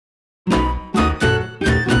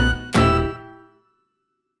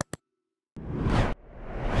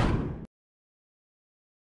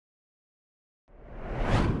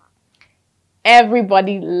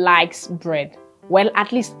Everybody likes bread. Well,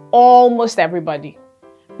 at least almost everybody.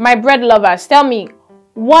 My bread lovers, tell me,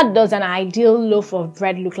 what does an ideal loaf of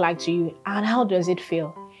bread look like to you and how does it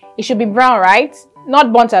feel? It should be brown, right?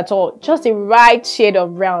 Not burnt at all, just the right shade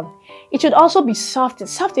of brown. It should also be soft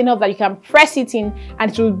enough that you can press it in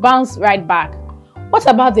and it will bounce right back. What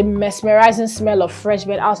about the mesmerizing smell of fresh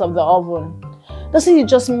bread out of the oven? Doesn't it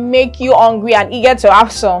just make you hungry and eager to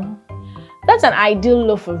have some? That's an ideal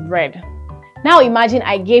loaf of bread. Now imagine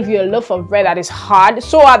I gave you a loaf of bread that is hard,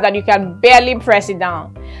 so hard that you can barely press it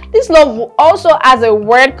down. This loaf also has a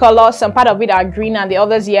weird color, some part of it are green and the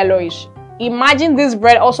others yellowish. Imagine this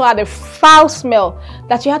bread also had a foul smell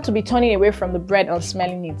that you had to be turning away from the bread and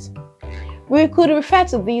smelling it. We could refer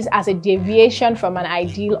to this as a deviation from an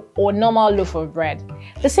ideal or normal loaf of bread.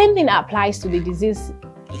 The same thing applies to the disease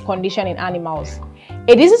condition in animals.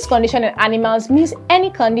 A disease condition in animals means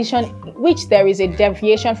any condition in which there is a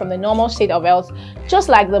deviation from the normal state of health, just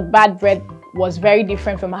like the bad bread was very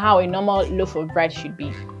different from how a normal loaf of bread should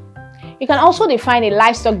be. You can also define a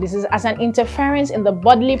livestock disease as an interference in the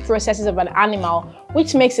bodily processes of an animal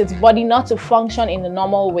which makes its body not to function in the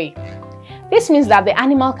normal way. This means that the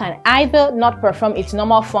animal can either not perform its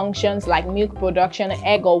normal functions like milk production,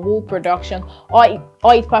 egg or wool production, or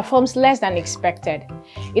it performs less than expected.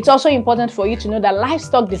 It's also important for you to know that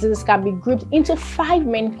livestock diseases can be grouped into 5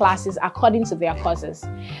 main classes according to their causes.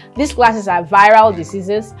 These classes are viral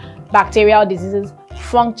diseases, bacterial diseases,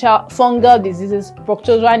 fungal diseases,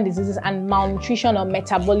 protozoan diseases, and malnutrition or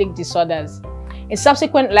metabolic disorders. In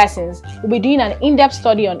subsequent lessons, we'll be doing an in-depth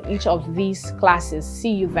study on each of these classes.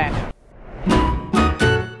 See you then.